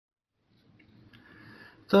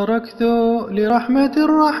تركت لرحمة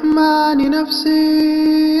الرحمن نفسي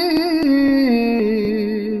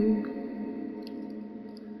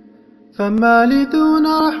فما لي دون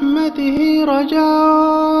رحمته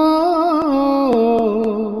رجاء.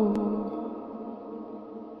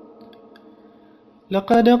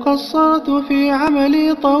 لقد قصرت في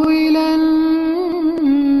عملي طويلا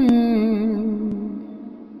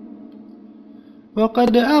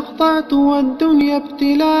وقد أخطأت والدنيا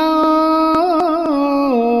ابتلاء،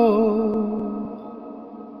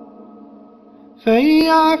 فإن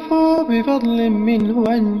يعفو بفضل منه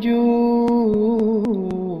أنجو،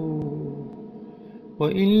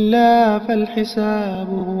 وإلا فالحساب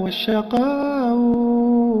هو الشقاء.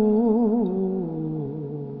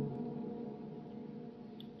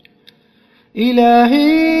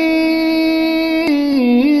 إلهي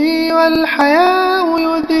والحياء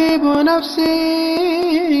يذيب نفسي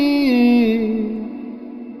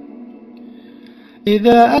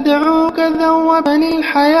إذا أدعوك ذوبني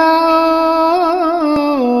الحياء.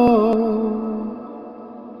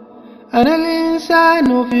 أنا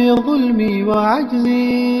الإنسان في ظلمي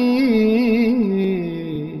وعجزي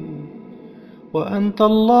وأنت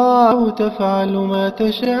الله تفعل ما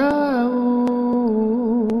تشاء.